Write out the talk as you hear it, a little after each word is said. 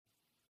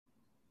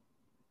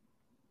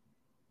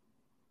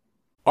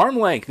Arm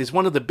length is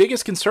one of the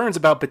biggest concerns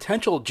about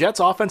potential Jets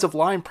offensive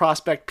line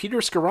prospect Peter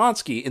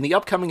Skoronski in the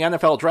upcoming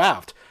NFL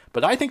draft.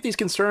 But I think these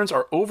concerns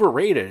are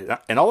overrated,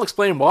 and I'll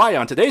explain why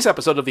on today's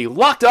episode of the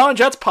Locked On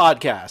Jets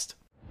podcast.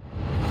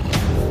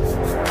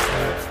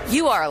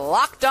 You are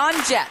Locked On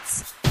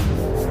Jets,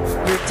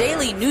 your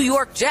daily New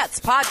York Jets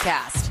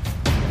podcast.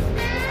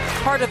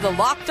 Part of the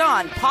Locked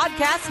On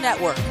Podcast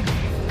Network,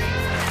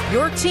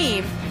 your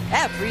team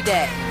every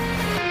day.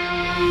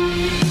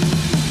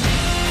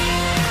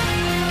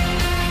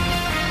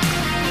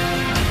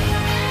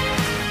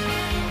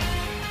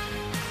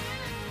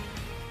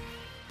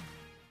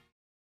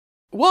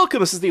 Welcome,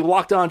 this is the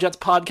Locked On Jets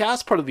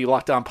podcast, part of the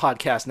Locked On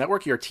Podcast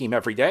Network, your team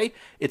every day.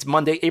 It's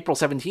Monday, April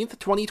 17th,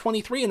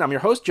 2023, and I'm your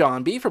host,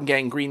 John B. from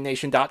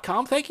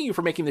GangGreenNation.com, thanking you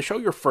for making the show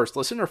your first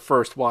listen or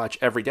first watch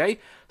every day.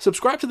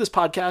 Subscribe to this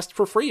podcast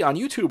for free on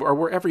YouTube or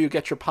wherever you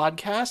get your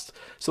podcasts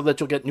so that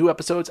you'll get new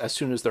episodes as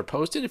soon as they're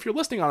posted. If you're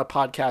listening on a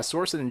podcast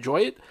source and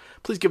enjoy it,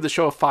 please give the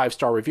show a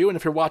 5-star review, and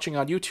if you're watching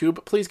on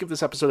YouTube, please give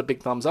this episode a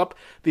big thumbs up.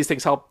 These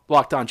things help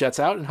Locked On Jets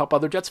out and help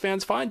other Jets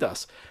fans find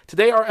us.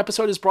 Today, our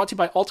episode is brought to you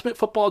by Ultimate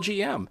Football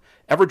GM.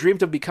 Ever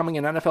dreamed of becoming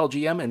an NFL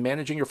GM and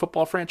managing your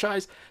football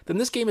franchise? Then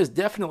this game is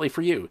definitely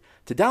for you.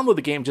 To download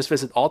the game, just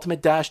visit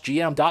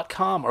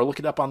ultimate-gm.com or look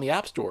it up on the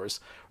app stores.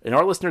 And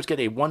our listeners get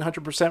a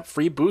 100%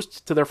 free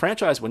boost to their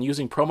franchise when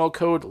using promo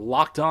code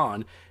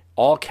LOCKEDON,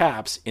 all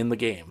caps, in the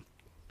game.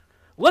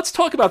 Let's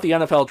talk about the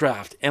NFL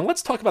draft, and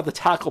let's talk about the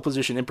tackle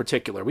position in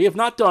particular. We have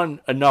not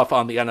done enough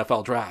on the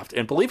NFL draft,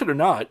 and believe it or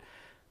not,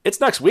 it's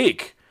next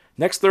week.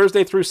 Next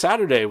Thursday through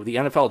Saturday, the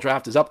NFL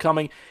draft is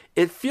upcoming.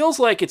 It feels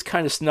like it's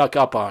kind of snuck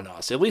up on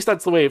us. At least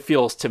that's the way it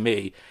feels to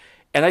me.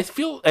 And I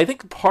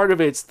think part of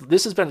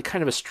this has been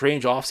kind of a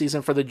strange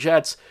offseason for the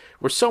Jets,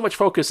 where so much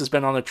focus has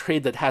been on a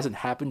trade that hasn't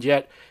happened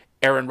yet,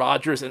 Aaron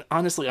Rodgers. And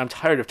honestly, I'm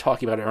tired of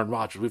talking about Aaron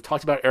Rodgers. We've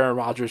talked about Aaron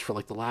Rodgers for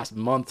like the last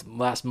month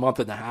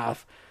and a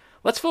half.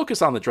 Let's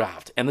focus on the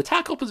draft. And the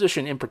tackle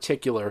position in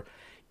particular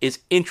is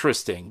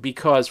interesting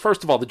because,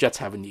 first of all, the Jets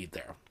have a need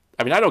there.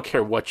 I mean, I don't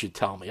care what you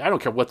tell me. I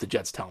don't care what the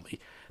Jets tell me.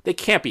 They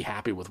can't be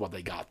happy with what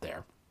they got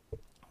there.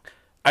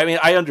 I mean,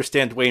 I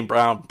understand Dwayne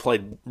Brown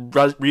played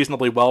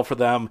reasonably well for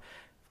them,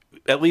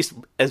 at least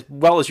as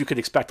well as you could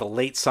expect a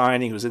late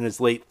signing. He was in his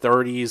late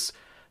 30s,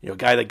 a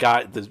guy that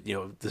got,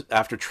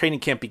 after training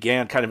camp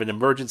began, kind of an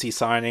emergency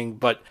signing.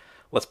 But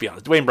let's be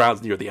honest, Dwayne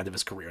Brown's near the end of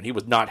his career, and he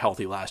was not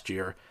healthy last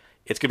year.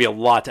 It's going to be a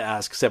lot to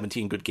ask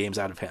 17 good games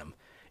out of him.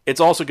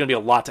 It's also going to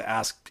be a lot to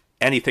ask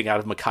anything out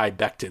of Mekhi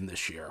Becton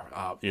this year.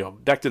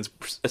 Becton's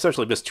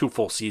essentially missed 2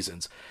 full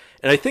seasons.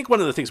 And I think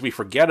one of the things we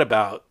forget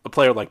about a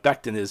player like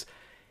Becton is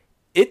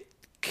it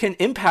can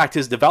impact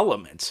his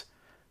development.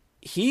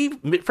 He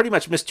pretty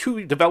much missed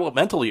 2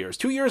 developmental years,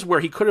 2 years where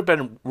he could have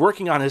been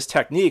working on his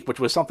technique, which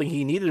was something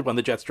he needed when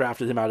the Jets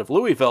drafted him out of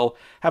Louisville,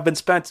 have been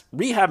spent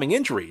rehabbing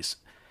injuries.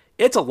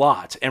 It's a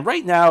lot. And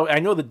right now, I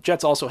know the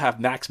Jets also have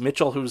Max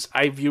Mitchell, who's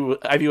I view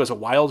as a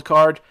wild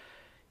card.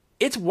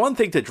 It's one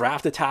thing to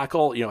draft a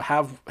tackle,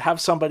 have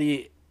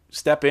somebody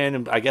step in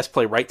and I guess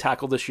play right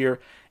tackle this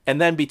year.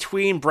 And then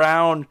between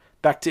Brown,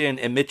 Becton,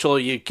 and Mitchell,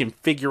 you can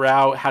figure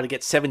out how to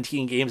get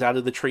 17 games out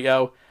of the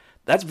trio.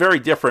 That's very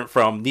different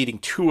from needing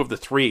 2 of the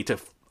 3 to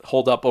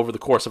hold up over the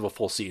course of a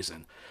full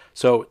season.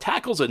 So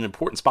tackle's an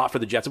important spot for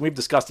the Jets, and we've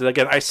discussed it.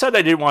 Again, I said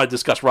I didn't want to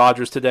discuss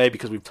Rodgers today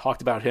because we've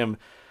talked about him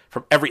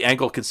from every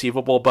angle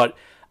conceivable, but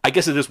I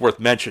guess it is worth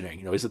mentioning.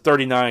 He's a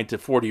 39 to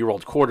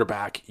 40-year-old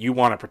quarterback. You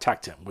want to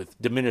protect him with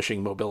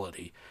diminishing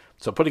mobility.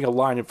 So putting a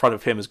line in front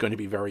of him is going to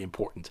be very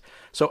important.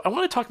 So I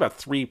want to talk about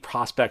 3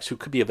 prospects who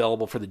could be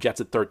available for the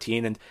Jets at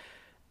 13. And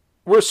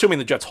we're assuming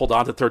the Jets hold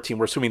on to 13.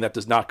 We're assuming that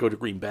does not go to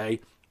Green Bay.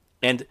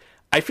 And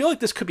I feel like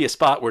this could be a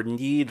spot where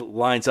need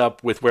lines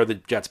up with where the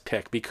Jets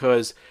pick,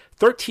 because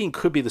 13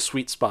 could be the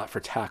sweet spot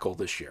for tackle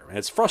this year. And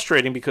it's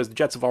frustrating because the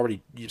Jets have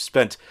already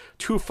spent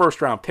 2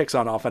 first-round picks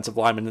on offensive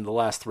linemen in the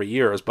last 3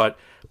 years, but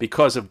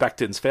because of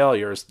Becton's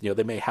failures,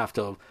 they may have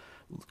to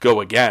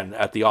go again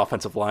at the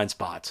offensive line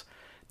spots.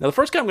 Now, the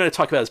first guy I'm going to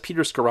talk about is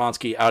Peter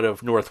Skoronski out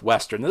of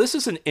Northwestern. Now, this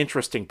is an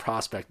interesting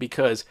prospect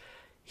because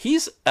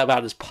he's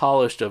about as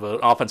polished of an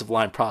offensive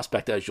line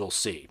prospect as you'll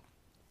see.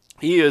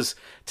 He is,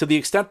 to the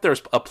extent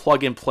there's a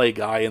plug-and-play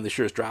guy in this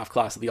year's draft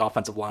class of the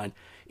offensive line,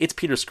 it's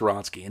Peter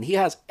Skoronski. And he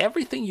has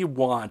everything you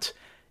want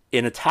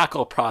in a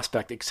tackle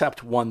prospect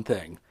except one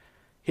thing.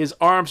 His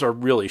arms are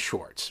really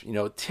short.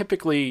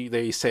 Typically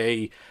they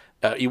say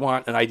you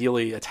want, and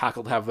ideally, a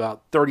tackle to have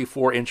about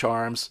 34-inch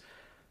arms.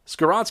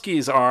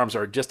 Skoronski's arms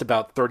are just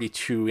about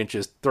 32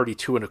 inches,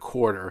 32 and a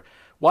quarter.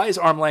 Why is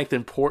arm length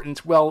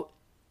important? Well,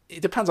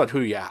 it depends on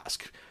who you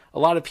ask. A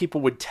lot of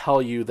people would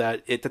tell you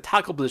that at the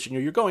tackle position,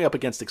 you're going up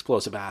against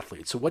explosive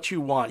athletes. So what you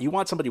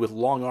want somebody with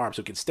long arms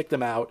who can stick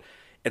them out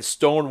and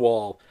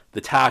stonewall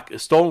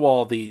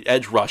the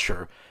edge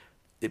rusher.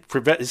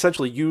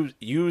 Essentially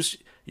use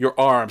your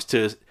arms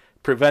to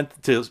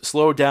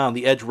slow down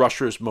the edge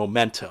rusher's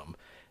momentum.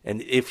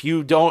 And if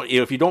you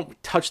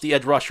don't touch the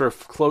edge rusher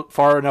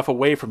far enough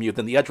away from you,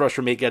 then the edge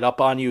rusher may get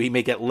up on you. He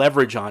may get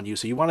leverage on you.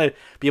 So you want to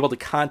be able to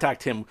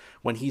contact him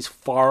when he's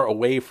far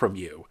away from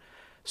you.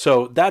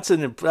 So that's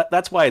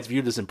why it's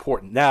viewed as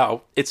important.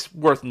 Now, it's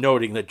worth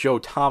noting that Joe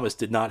Thomas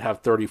did not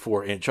have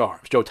 34-inch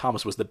arms. Joe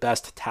Thomas was the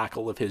best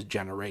tackle of his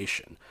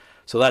generation.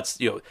 So that's,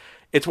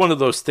 it's one of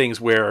those things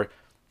where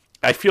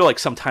I feel like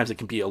sometimes it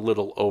can be a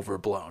little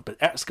overblown. But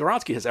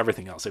Skoronski has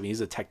everything else. I mean,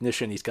 he's a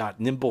technician. He's got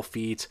nimble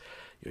feet.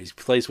 I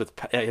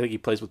think he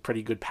plays with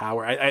pretty good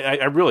power.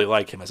 I really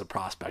like him as a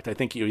prospect. I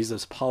think he's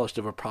as polished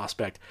of a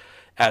prospect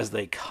as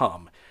they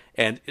come.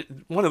 And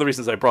one of the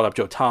reasons I brought up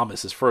Joe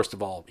Thomas is, first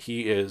of all,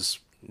 he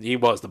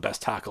was the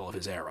best tackle of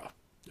his era.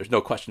 There's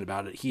no question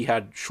about it. He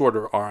had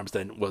shorter arms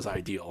than was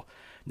ideal.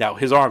 Now,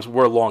 his arms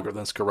were longer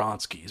than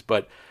Skoronski's,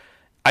 but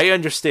I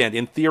understand.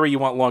 In theory, you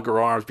want longer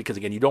arms because,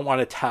 again, you don't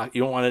want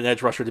an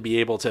edge rusher to be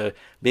able to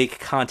make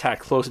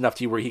contact close enough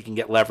to you where he can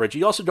get leverage.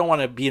 You also don't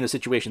want to be in a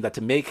situation that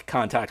to make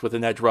contact with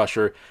an edge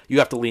rusher, you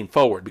have to lean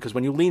forward, because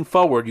when you lean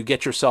forward, you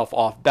get yourself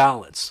off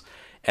balance,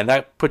 and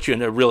that puts you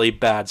in a really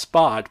bad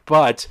spot.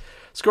 But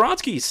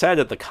Skoronski said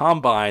at the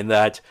Combine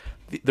that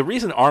the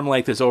reason arm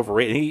length is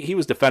overrated, he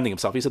was defending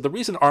himself. He said the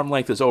reason arm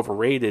length is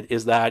overrated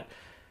is that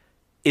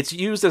it's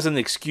used as an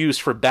excuse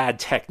for bad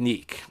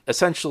technique.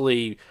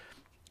 Essentially,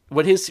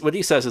 what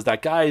he says is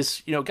that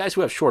guys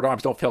who have short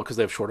arms don't fail because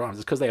they have short arms.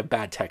 It's because they have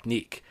bad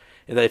technique.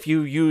 And that if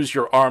you use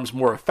your arms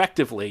more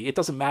effectively, it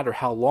doesn't matter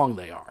how long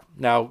they are.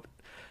 Now,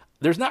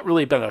 there's not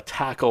really been a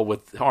tackle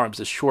with arms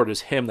as short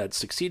as him that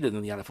succeeded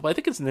in the NFL, but I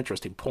think it's an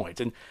interesting point.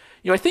 And,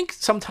 I think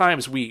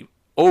sometimes we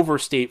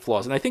overstate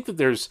flaws. And I think that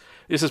this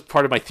is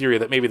part of my theory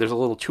that maybe there's a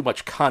little too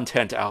much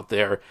content out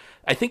there.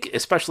 I think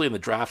especially in the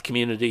draft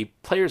community,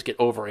 players get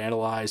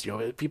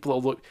overanalyzed.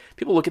 People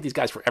look at these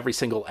guys for every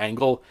single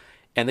angle,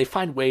 and they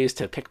find ways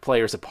to pick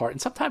players apart,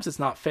 and sometimes it's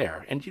not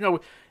fair. And,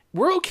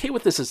 we're okay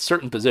with this at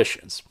certain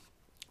positions.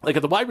 Like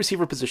at the wide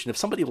receiver position, if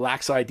somebody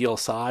lacks ideal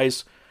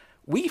size,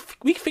 we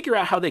figure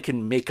out how they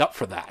can make up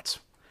for that.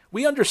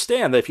 We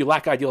understand that if you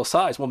lack ideal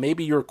size, well,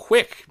 maybe you're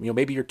quick,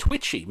 maybe you're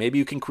twitchy, maybe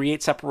you can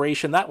create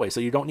separation that way, so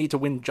you don't need to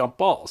win jump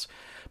balls.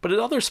 But at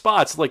other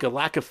spots, like a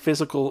lack of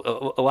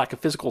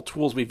physical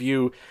tools, we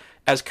view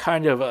as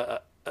kind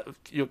of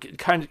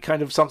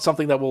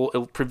something that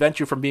will prevent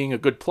you from being a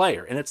good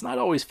player, and it's not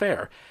always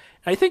fair.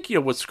 And I think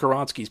what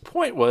Skoronski's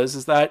point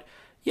is that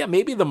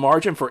maybe the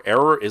margin for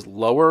error is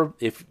lower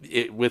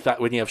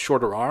when you have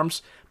shorter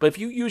arms, but if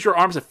you use your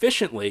arms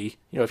efficiently,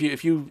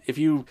 if you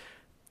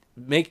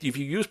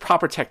use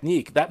proper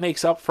technique, that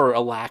makes up for a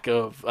lack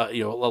of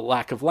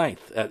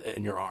length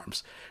in your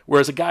arms.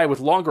 Whereas a guy with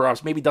longer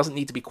arms maybe doesn't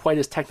need to be quite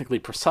as technically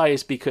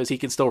precise because he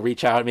can still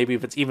reach out. Maybe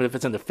even if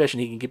it's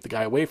inefficient, he can keep the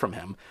guy away from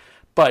him.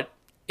 But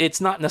it's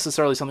not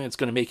necessarily something that's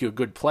going to make you a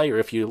good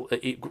player.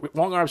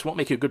 Long arms won't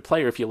make you a good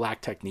player if you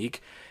lack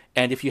technique.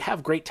 And if you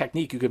have great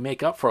technique, you can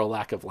make up for a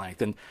lack of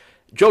length. And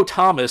Joe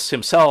Thomas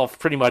himself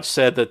pretty much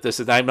said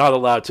that I'm not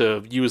allowed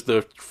to use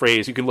the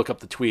phrase, you can look up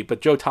the tweet,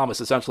 but Joe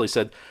Thomas essentially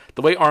said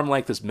the way arm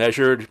length is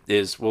measured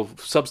is, we'll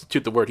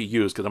substitute the word he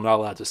used because I'm not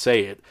allowed to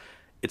say it,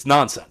 it's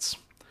nonsense.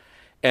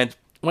 And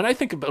when I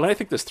think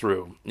this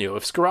through,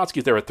 if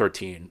Skoronski's there at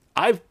 13,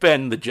 I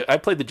played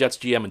the Jets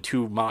GM in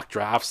 2 mock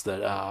drafts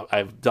that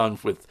I've done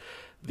with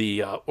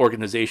the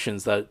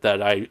organizations that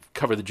I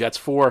cover the Jets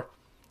for.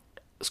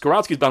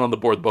 Skoronski's been on the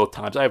board both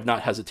times. I have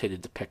not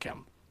hesitated to pick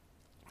him.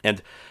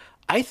 And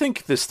I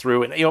think this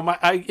through, and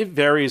it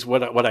varies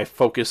what I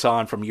focus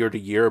on from year to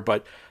year,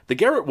 but the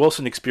Garrett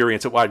Wilson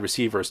experience at wide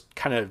receivers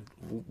kind of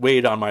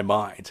weighed on my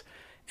mind.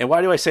 And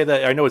why do I say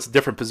that? I know it's a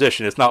different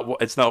position. It's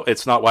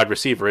not wide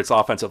receiver. It's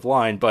offensive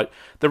line. But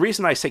the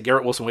reason I say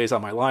Garrett Wilson weighs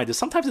on my mind is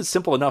sometimes it's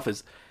simple enough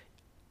as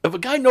if a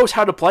guy knows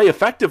how to play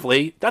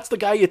effectively, that's the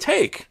guy you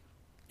take.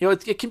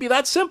 It can be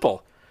that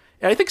simple.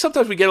 And I think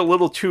sometimes we get a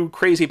little too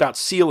crazy about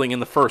ceiling in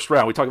the first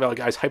round. We talk about a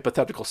guy's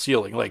hypothetical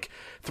ceiling. Like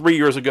 3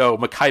 years ago,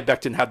 Mekhi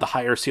Becton had the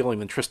higher ceiling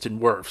than Tristan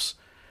Wirfs.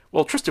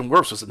 Well, Tristan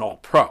Wirfs was an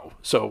all-pro.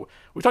 So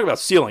we talk about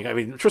ceiling. I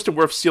mean, Tristan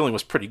Wirfs' ceiling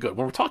was pretty good.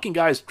 When we're talking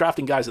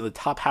drafting guys in the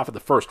top half of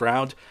the first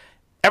round,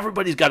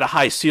 everybody's got a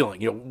high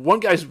ceiling. One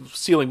guy's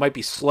ceiling might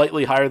be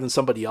slightly higher than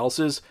somebody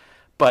else's,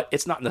 but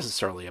it's not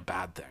necessarily a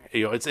bad thing.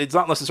 It's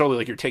not necessarily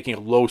like you're taking a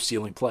low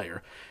ceiling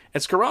player.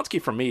 And Skoronski,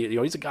 for me,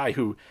 he's a guy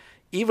who,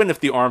 even if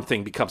the arm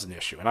thing becomes an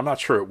issue, and I'm not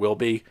sure it will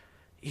be,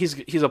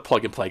 he's a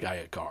plug-and-play guy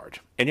at guard.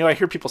 And, I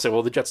hear people say,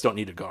 well, the Jets don't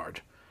need a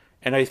guard.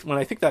 And when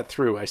I think that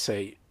through, I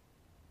say,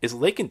 is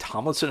Laken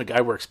Tomlinson a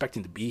guy we're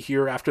expecting to be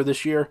here after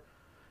this year?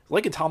 Is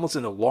Laken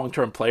Tomlinson a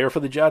long-term player for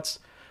the Jets?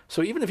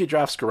 So even if you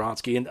draft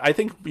Skoronski, and I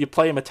think you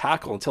play him at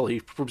tackle until he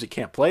proves he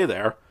can't play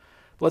there,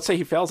 but let's say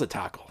he fails at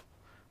tackle.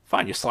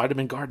 Fine, you slide him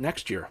in guard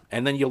next year,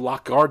 and then you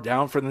lock guard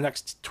down for the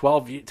next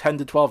 10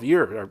 to 12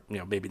 years, or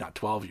maybe not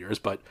 12 years,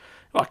 but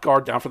lock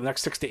guard down for the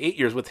next 6 to 8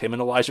 years with him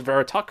and Elijah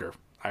Vera Tucker.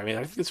 I mean,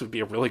 I think this would be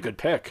a really good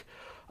pick.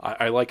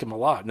 I like him a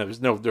lot. No,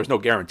 there's no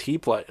guarantee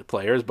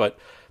players, but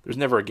there's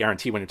never a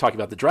guarantee when you're talking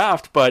about the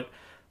draft. But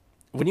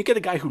when you get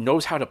a guy who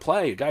knows how to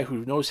play, a guy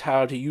who knows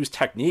how to use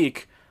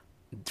technique,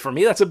 for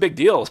me, that's a big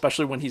deal,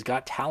 especially when he's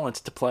got talent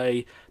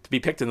to be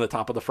picked in the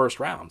top of the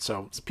first round.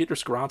 So Peter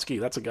Skoronski,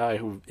 that's a guy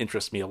who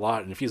interests me a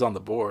lot. And if he's on the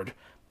board,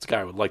 It's a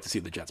guy I would like to see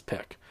the Jets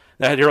pick.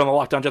 Now, here on the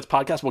Locked On Jets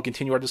podcast, we'll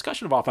continue our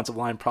discussion of offensive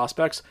line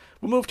prospects.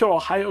 We'll move to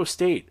Ohio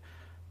State.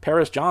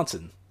 Paris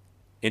Johnson,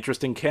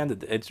 interesting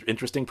candidate,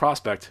 interesting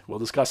prospect. We'll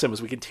discuss him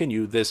as we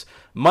continue this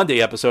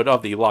Monday episode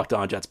of the Locked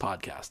On Jets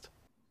podcast.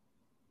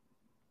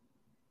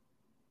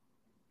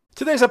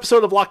 Today's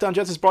episode of Locked On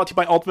Jets is brought to you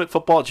by Ultimate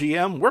Football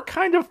GM. We're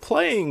kind of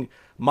playing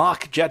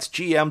mock Jets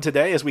GM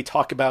today as we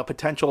talk about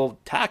potential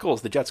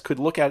tackles the Jets could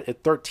look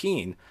at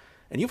 13.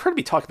 And you've heard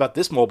me talk about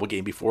this mobile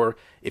game before.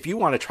 If you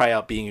want to try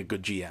out being a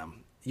good GM,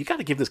 you got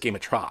to give this game a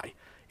try.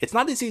 It's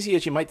not as easy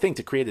as you might think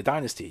to create a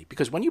dynasty,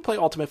 because when you play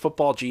Ultimate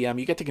Football GM,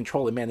 you get to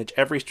control and manage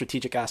every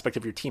strategic aspect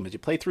of your team as you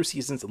play through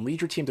seasons and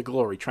lead your team to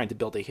glory trying to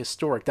build a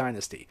historic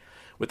dynasty.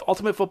 With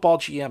Ultimate Football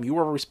GM, you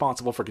are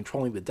responsible for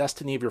controlling the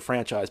destiny of your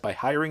franchise by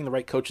hiring the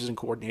right coaches and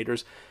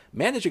coordinators,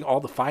 managing all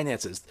the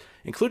finances,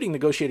 including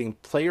negotiating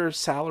player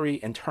salary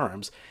and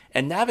terms,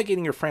 and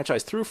navigating your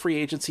franchise through free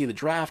agency, the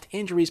draft,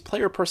 injuries,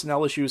 player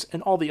personnel issues,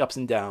 and all the ups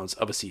and downs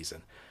of a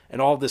season. And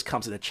all of this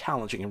comes in a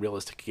challenging and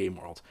realistic game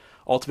world.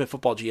 Ultimate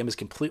Football GM is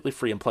completely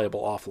free and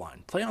playable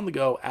offline. Play on the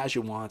go as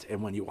you want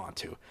and when you want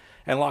to.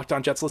 And Locked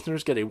On Jets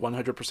listeners get a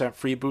 100%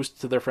 free boost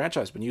to their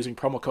franchise when using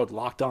promo code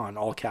LOCKEDON,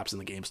 all caps, in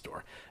the game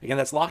store. Again,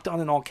 that's Locked On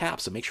in all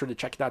caps, so make sure to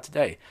check it out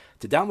today.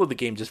 To download the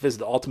game, just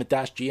visit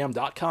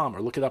ultimate-gm.com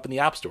or look it up in the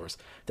app stores.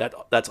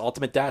 That's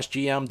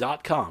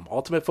ultimate-gm.com.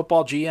 Ultimate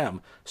Football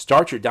GM.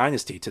 Start your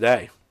dynasty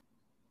today.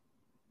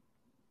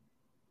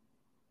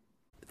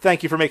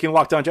 Thank you for making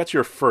Locked On Jets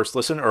your first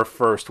listen or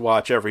first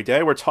watch every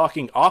day. We're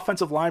talking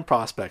offensive line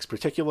prospects,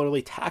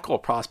 particularly tackle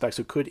prospects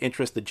who could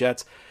interest the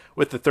Jets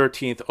with the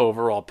 13th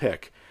overall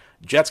pick.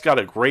 Jets got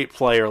a great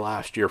player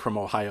last year from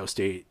Ohio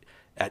State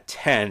at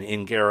 10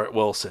 in Garrett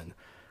Wilson.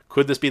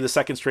 Could this be the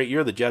second straight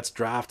year the Jets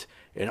draft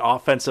an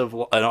offensive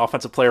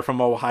player from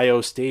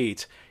Ohio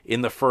State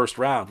in the first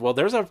round? Well,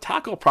 there's a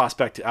tackle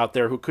prospect out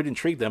there who could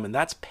intrigue them, and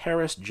that's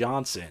Paris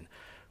Johnson,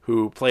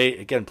 who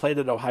played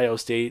at Ohio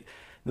State.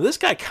 Now, this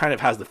guy kind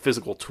of has the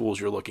physical tools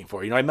you're looking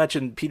for. I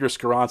mentioned Peter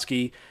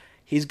Skoronski.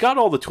 He's got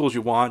all the tools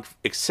you want,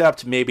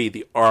 except maybe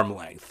the arm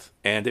length.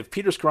 And if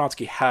Peter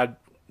Skoronski had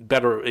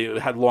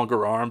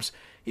longer arms,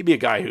 he'd be a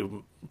guy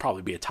who'd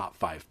probably be a top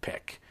 5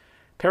 pick.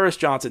 Paris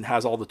Johnson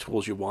has all the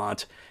tools you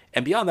want,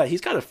 and beyond that, he's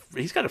got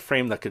a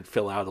frame that could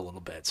fill out a little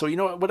bit. So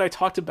what I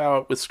talked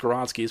about with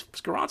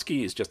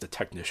Skoronski is just a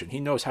technician. He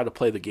knows how to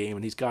play the game,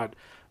 and he's got,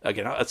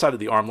 again, outside of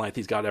the arm length,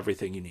 he's got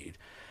everything you need.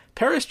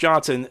 Paris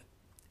Johnson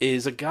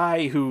is a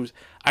guy who's,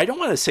 I don't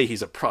want to say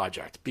he's a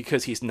project,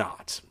 because he's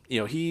not.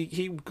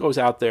 He goes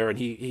out there and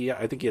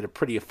I think he had a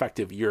pretty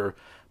effective year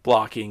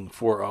blocking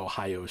for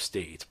Ohio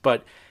State,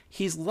 but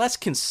he's less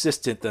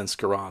consistent than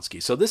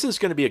Skoronski. So this is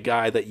going to be a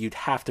guy that you'd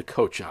have to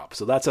coach up.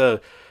 So that's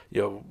what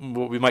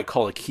we might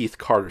call a Keith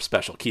Carter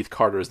special. Keith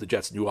Carter is the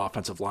Jets' new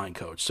offensive line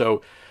coach.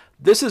 So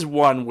this is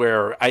one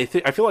where I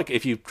feel like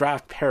if you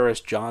draft Paris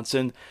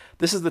Johnson,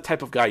 this is the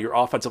type of guy your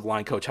offensive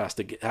line coach has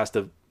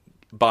to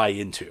buy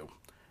into.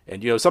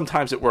 And,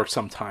 sometimes it works,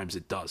 sometimes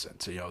it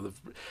doesn't.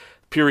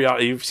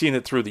 You've seen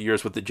it through the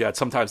years with the Jets.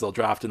 Sometimes they'll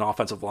draft an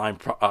offensive line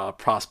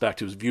prospect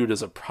who's viewed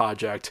as a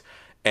project,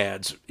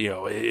 and,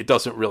 it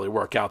doesn't really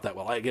work out that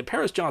well.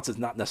 Paris Johnson's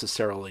not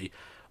necessarily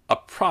a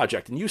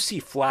project, and you see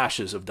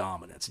flashes of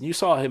dominance. And you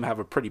saw him have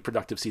a pretty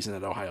productive season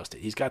at Ohio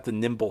State. He's got the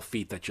nimble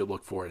feet that you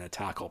look for in a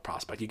tackle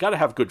prospect. You got to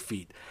have good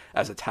feet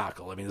as a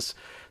tackle. As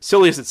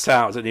silly as it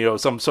sounds,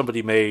 and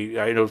somebody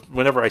may,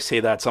 whenever I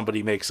say that,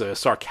 somebody makes a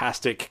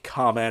sarcastic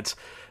comment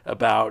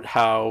about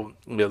how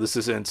this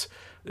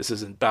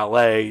isn't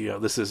ballet,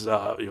 this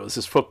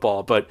is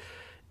football. But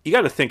you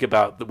got to think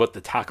about what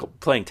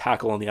playing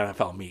tackle in the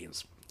NFL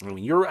means.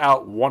 You're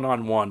out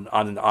one-on-one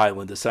on an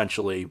island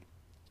essentially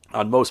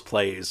on most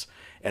plays,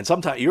 and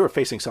sometimes you're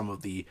facing some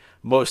of the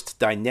most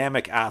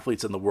dynamic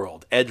athletes in the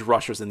world, edge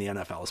rushers in the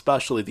NFL,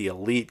 especially the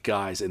elite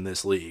guys in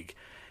this league.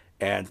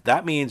 And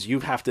that means you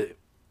have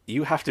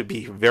to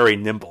be very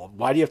nimble.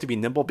 Why do you have to be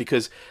nimble?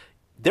 Because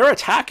they're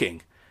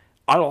attacking.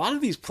 On a lot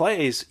of these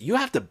plays, you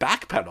have to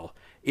backpedal.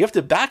 You have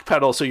to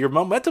backpedal, so your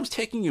momentum's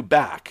taking you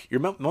back. Your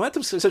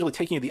momentum's essentially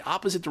taking you the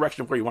opposite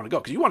direction of where you want to go,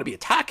 because you want to be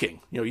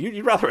attacking.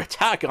 You'd rather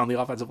attack on the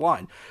offensive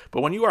line.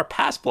 But when you are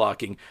pass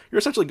blocking, you're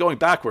essentially going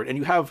backward, and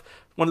you have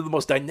one of the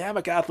most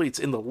dynamic athletes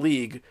in the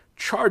league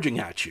charging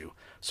at you.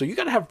 So you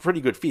got to have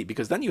pretty good feet,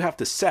 because then you have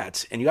to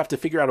set, and you have to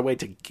figure out a way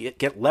to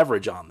get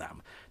leverage on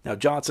them. Now,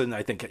 Johnson,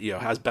 I think,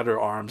 has longer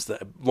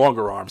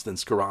arms than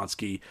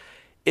Skoronski.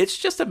 It's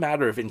just a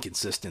matter of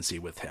inconsistency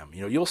with him.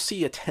 You'll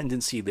see a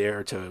tendency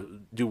there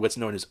to do what's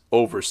known as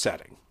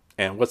oversetting.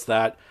 And what's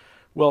that?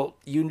 Well,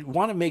 you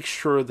want to make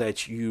sure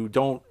that you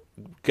don't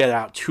get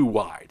out too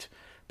wide.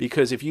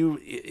 Because and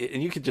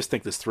you can just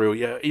think this through,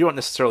 you don't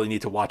necessarily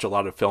need to watch a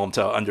lot of film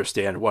to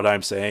understand what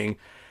I'm saying.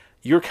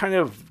 You're kind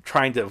of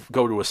trying to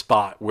go to a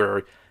spot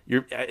where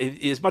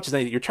as much as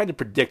anything, you're trying to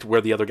predict where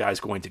the other guy's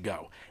going to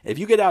go. If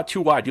you get out too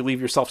wide, you leave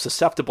yourself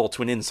susceptible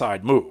to an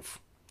inside move.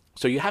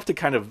 So you have to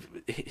kind of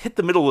hit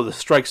the middle of the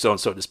strike zone,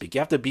 so to speak.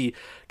 You have to be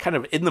kind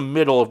of in the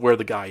middle of where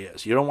the guy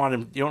is. You don't want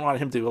him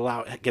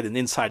to get an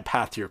inside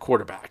path to your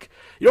quarterback.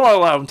 You don't want to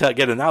allow him to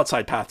get an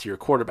outside path to your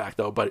quarterback,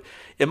 though. But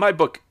in my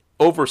book,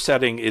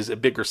 oversetting is a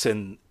bigger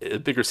sin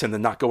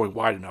than not going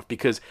wide enough,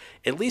 because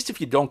at least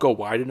if you don't go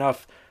wide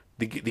enough,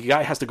 the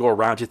guy has to go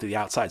around you to the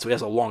outside, so he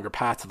has a longer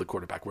path to the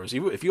quarterback. Whereas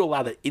if you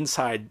allow the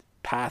inside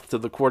path to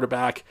the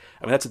quarterback,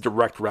 I mean, that's a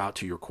direct route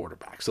to your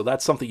quarterback. So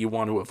that's something you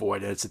want to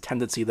avoid, and it's a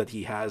tendency that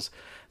he has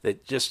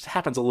that just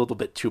happens a little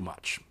bit too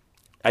much.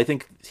 I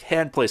think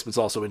hand placement's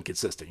also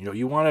inconsistent.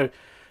 You want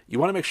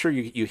to make sure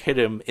you hit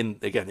him in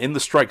the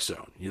strike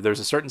zone. There's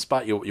a certain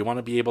spot you want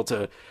to be able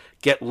to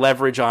get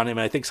leverage on him,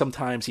 and I think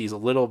sometimes he's a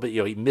little bit,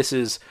 he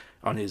misses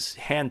on his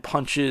hand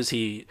punches.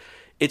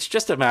 It's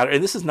just a matter,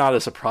 and this is not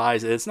a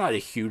surprise. It's not a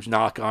huge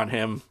knock on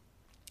him.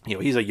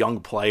 He's a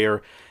young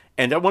player.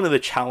 And one of the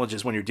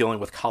challenges when you're dealing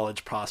with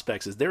college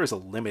prospects is there is a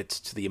limit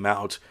to the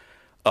amount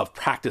of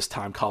practice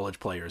time college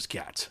players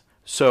get.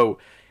 So,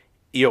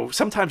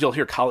 sometimes you'll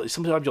hear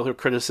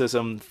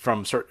criticism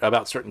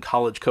about certain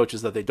college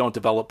coaches that they don't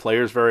develop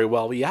players very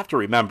well. But you have to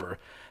remember,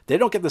 they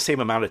don't get the same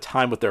amount of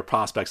time with their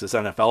prospects as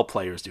NFL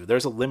players do.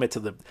 There's a limit to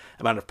the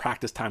amount of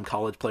practice time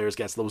college players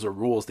get. Those are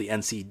rules the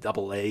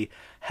NCAA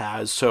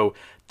has. So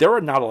there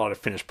are not a lot of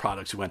finished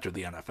products who enter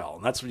the NFL.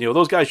 And that's,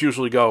 those guys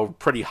usually go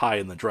pretty high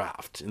in the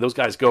draft. And those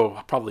guys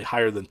go probably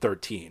higher than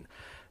 13.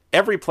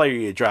 Every player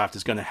you draft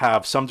is going to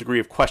have some degree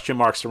of question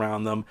marks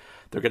around them.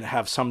 They're going to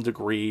have some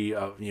degree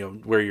of,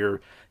 where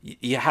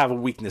you have a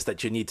weakness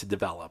that you need to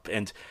develop.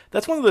 And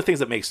that's one of the things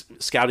that makes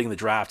scouting the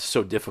draft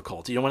so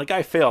difficult. When a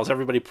guy fails,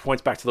 everybody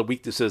points back to the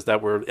weaknesses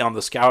that were on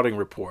the scouting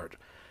report.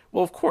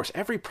 Well, of course,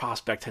 every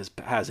prospect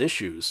has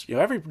issues.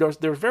 There's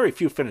very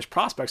few finished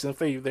prospects, and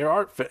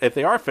if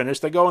they are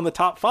finished, they go in the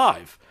top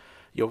 5.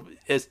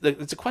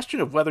 It's a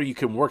question of whether you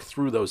can work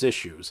through those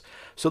issues.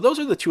 So those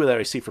are the two that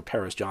I see for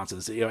Paris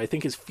Johnson. I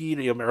think his feet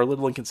are a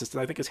little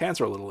inconsistent. I think his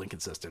hands are a little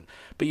inconsistent.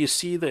 But you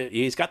see that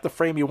he's got the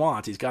frame you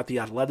want. He's got the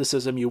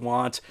athleticism you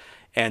want.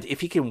 And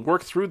if he can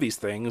work through these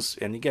things,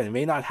 and again, it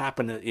may not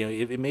happen.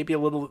 There may be a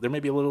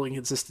little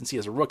inconsistency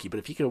as a rookie. But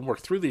if he can work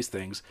through these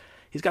things,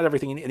 he's got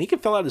everything, and he can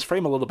fill out his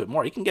frame a little bit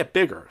more. He can get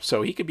bigger,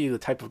 so he could be the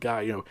type of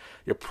guy, your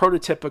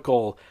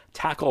prototypical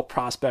tackle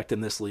prospect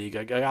in this league,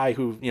 a guy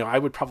who, I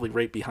would probably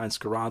rate behind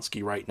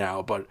Skoronski right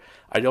now, but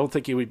I don't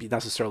think he would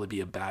necessarily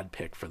be a bad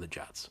pick for the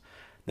Jets.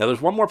 Now,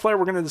 there's one more player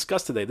we're going to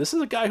discuss today. This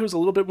is a guy who's a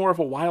little bit more of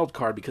a wild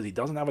card because he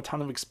doesn't have a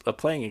ton of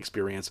playing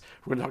experience.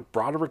 We're going to talk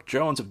Broderick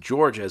Jones of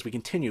Georgia as we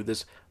continue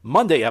this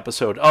Monday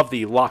episode of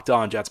the Locked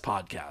On Jets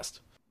podcast.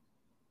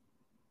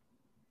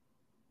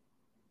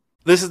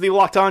 This is the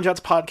Locked On Jets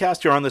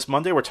podcast. Here on this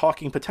Monday, we're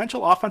talking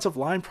potential offensive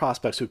line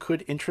prospects who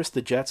could interest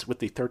the Jets with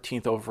the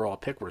 13th overall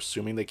pick. We're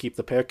assuming they keep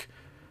the pick.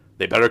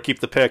 They better keep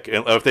the pick.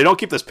 And if they don't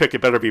keep this pick,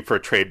 it better be for a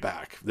trade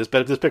back. This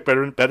pick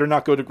better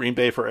not go to Green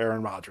Bay for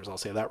Aaron Rodgers. I'll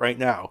say that right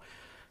now.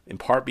 In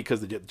part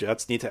because the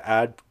Jets need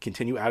to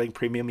continue adding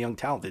premium young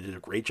talent. They did a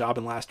great job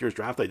in last year's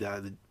draft. They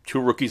added 2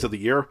 rookies of the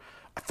year,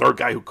 a third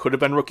guy who could have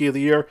been rookie of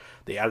the year.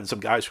 They added some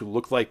guys who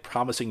look like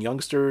promising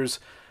youngsters.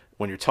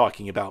 When you're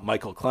talking about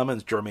Michael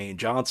Clemens, Jermaine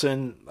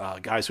Johnson,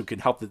 guys who can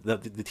help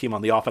the team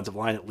on the offensive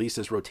line at least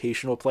as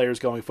rotational players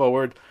going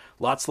forward.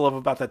 Lots to love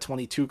about that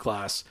 22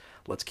 class.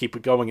 Let's keep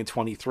it going in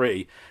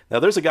 23. Now,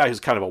 there's a guy who's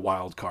kind of a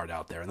wild card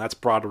out there, and that's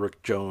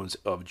Broderick Jones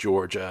of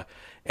Georgia.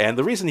 And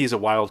the reason he's a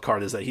wild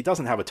card is that he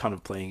doesn't have a ton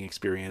of playing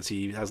experience.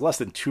 He has less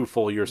than 2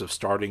 full years of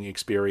starting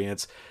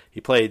experience.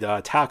 He played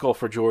tackle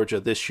for Georgia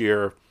this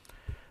year.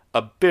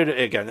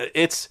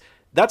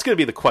 That's going to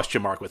be the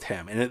question mark with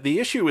him. And the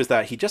issue is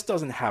that he just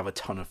doesn't have a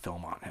ton of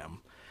film on him.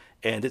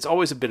 And it's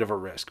always a bit of a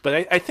risk.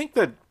 But I think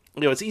that,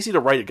 it's easy to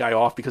write a guy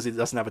off because he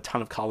doesn't have a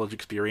ton of college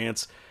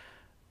experience.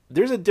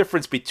 There's a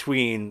difference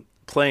between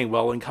playing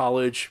well in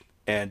college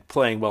and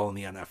playing well in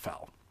the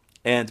NFL.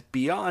 And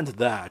beyond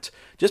that,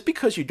 just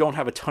because you don't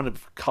have a ton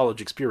of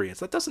college experience,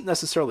 that doesn't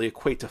necessarily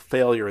equate to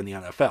failure in the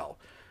NFL.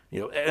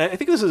 And I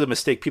think this is a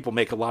mistake people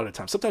make a lot of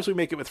times. Sometimes we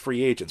make it with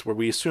free agents where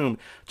we assume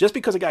just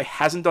because a guy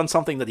hasn't done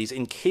something that he's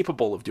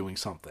incapable of doing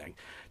something.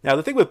 Now,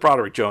 the thing with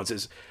Broderick Jones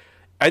is,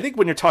 I think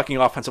when you're talking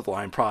offensive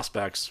line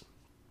prospects,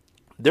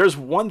 there's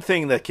one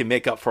thing that can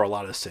make up for a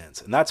lot of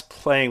sins, and that's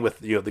playing with,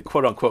 the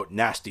quote-unquote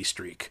nasty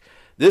streak.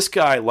 This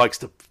guy likes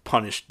to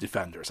punish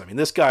defenders. I mean,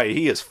 this guy,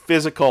 he is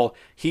physical.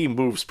 He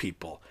moves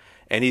people.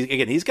 And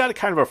he's got a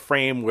kind of a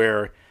frame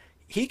where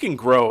he can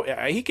grow.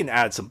 He can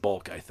add some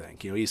bulk, I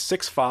think. He's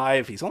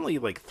 6'5". He's only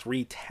like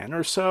 310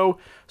 or so.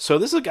 So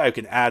this is a guy who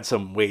can add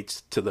some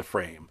weight to the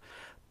frame.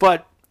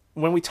 But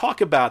when we talk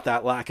about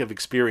that lack of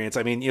experience,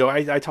 I mean,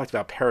 I talked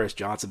about Paris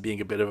Johnson being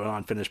a bit of an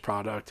unfinished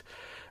product.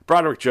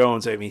 Broderick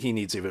Jones, I mean, he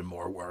needs even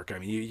more work. I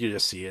mean, you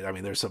just see it. I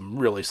mean, there's some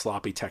really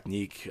sloppy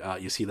technique.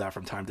 You see that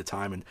from time to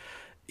time. And,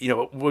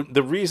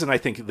 the reason I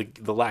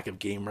think the lack of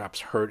game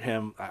reps hurt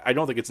him, I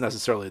don't think it's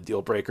necessarily a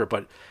deal breaker,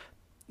 but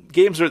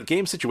game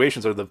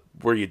situations are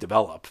where you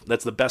develop.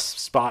 That's the best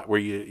spot where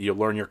you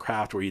learn your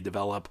craft, where you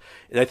develop.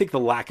 And I think the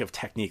lack of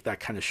technique, that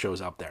kind of shows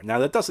up there. Now,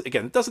 it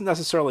doesn't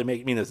necessarily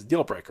mean it's a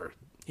deal breaker.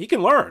 he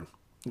can learn.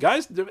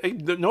 Guys,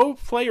 no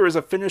player is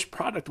a finished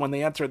product when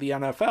they enter the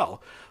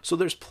NFL. So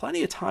there's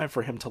plenty of time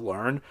for him to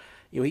learn.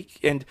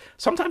 And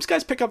sometimes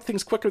guys pick up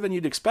things quicker than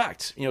you'd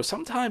expect.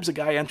 Sometimes a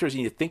guy enters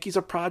and you think he's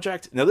a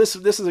project. Now, this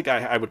is a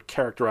guy I would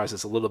characterize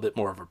as a little bit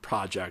more of a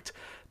project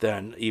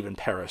than even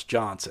Paris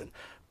Johnson.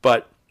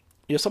 But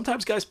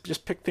sometimes guys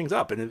just pick things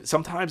up, and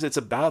sometimes it's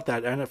about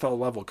that NFL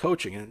level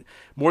coaching, and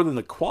more than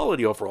the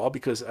quality overall,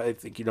 because I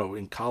think,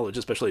 in college,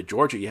 especially at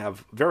Georgia, you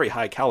have very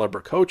high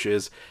caliber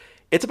coaches.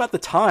 It's about the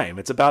time.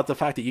 It's about the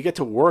fact that you get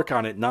to work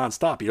on it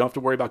nonstop. You don't have to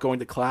worry about going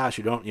to class.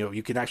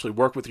 You can actually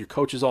work with your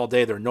coaches all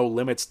day. There are no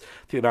limits to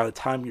the amount of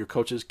time your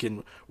coaches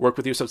can work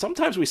with you. So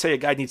sometimes we say a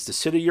guy needs to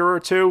sit a year or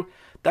two.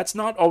 That's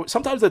not always,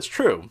 sometimes that's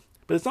true,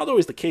 but it's not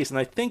always the case. And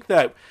I think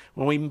that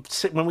when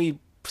we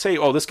say,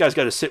 oh, this guy's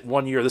got to sit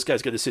 1 year, this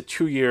guy's got to sit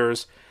 2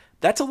 years,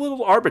 that's a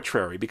little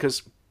arbitrary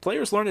because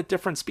players learn at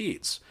different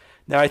speeds.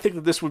 Now, I think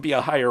that this would be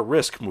a higher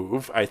risk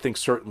move. I think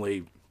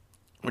certainly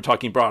we're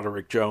talking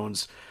Broderick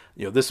Jones.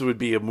 This would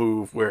be a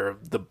move where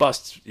the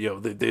bust,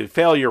 the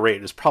failure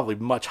rate is probably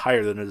much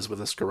higher than it is with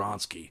a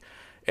Skoronski.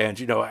 And,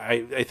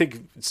 I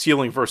think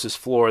ceiling versus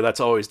floor, that's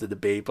always the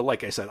debate. But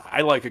like I said,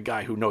 I like a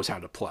guy who knows how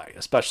to play,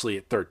 especially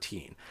at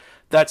 13.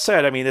 That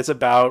said, it's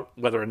about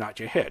whether or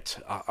not you hit.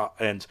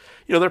 And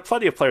there are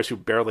plenty of players who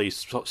barely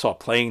saw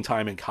playing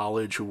time in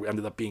college who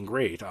ended up being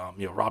great.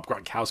 Rob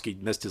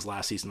Gronkowski missed his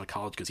last season of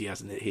college because he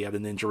had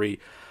an injury.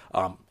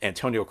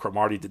 Antonio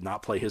Cromartie did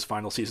not play his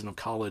final season of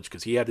college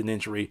because he had an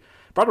injury.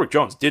 Broderick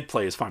Jones did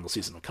play his final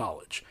season of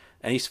college.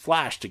 And he's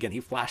flashed again. He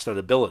flashed that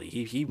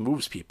ability. He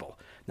moves people.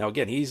 Now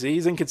again, he's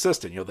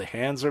inconsistent. The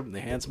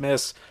hands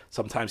miss.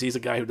 Sometimes he's a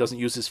guy who doesn't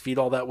use his feet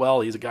all that well.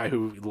 He's a guy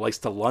who likes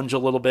to lunge a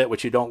little bit,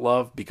 which you don't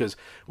love, because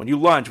when you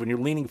lunge, when you're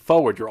leaning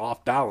forward, you're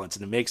off balance,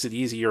 and it makes it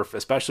easier,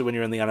 especially when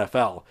you're in the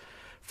NFL,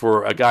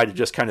 for a guy to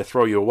just kind of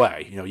throw you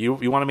away.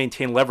 You want to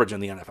maintain leverage in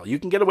the NFL. You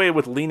can get away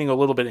with leaning a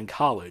little bit in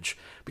college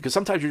because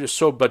sometimes you're just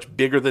so much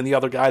bigger than the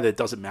other guy that it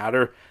doesn't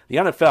matter. The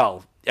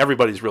NFL,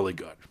 everybody's really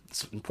good.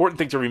 It's an important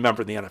thing to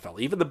remember in the NFL.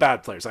 Even the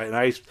bad players. I'm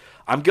as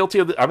guilty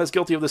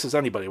of this as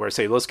anybody, where I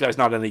say this guy's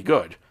not any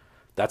good.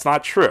 That's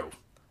not true.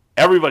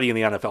 Everybody in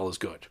the NFL is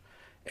good,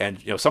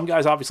 and some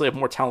guys obviously have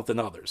more talent than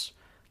others.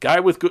 Guy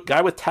with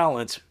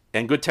talent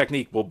and good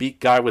technique will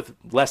beat guy with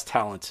less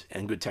talent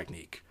and good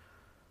technique.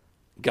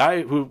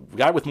 Guy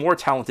with more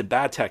talent and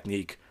bad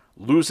technique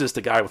loses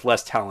to guy with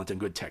less talent and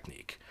good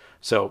technique.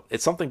 So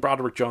it's something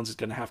Broderick Jones is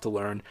going to have to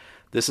learn.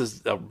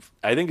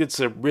 I think it's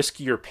a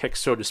riskier pick,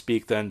 so to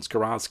speak, than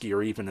Skoronski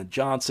or even a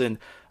Johnson.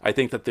 I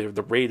think that the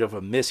rate of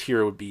a miss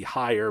here would be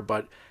higher,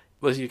 but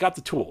you got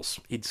the tools.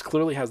 He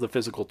clearly has the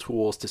physical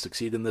tools to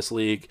succeed in this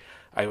league.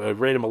 I would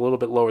rate him a little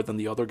bit lower than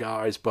the other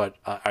guys, but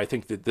I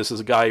think that this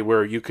is a guy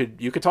where you could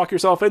talk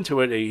yourself into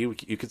it.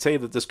 You could say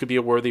that this could be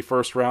a worthy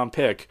first-round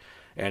pick.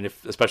 And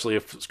especially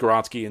if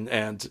Skoronski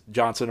and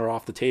Johnson are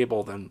off the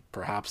table, then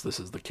perhaps this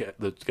is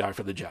the guy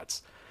for the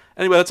Jets.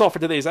 Anyway, that's all for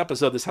today's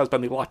episode. This has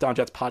been the Locked On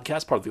Jets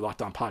podcast, part of the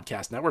Locked On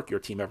Podcast Network. Your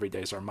team every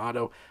day is our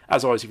motto.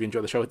 As always, if you enjoy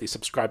the show, hit the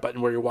subscribe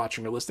button where you're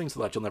watching or listening so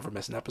that you'll never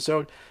miss an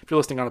episode. If you're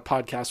listening on a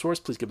podcast source,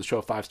 please give the show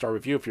a 5-star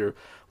review. If you're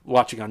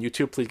watching on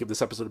YouTube, please give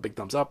this episode a big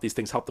thumbs up. These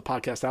things help the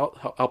podcast out,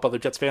 help other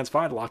Jets fans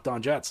find Locked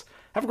On Jets.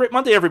 Have a great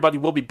Monday, everybody.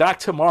 We'll be back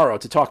tomorrow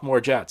to talk more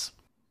Jets.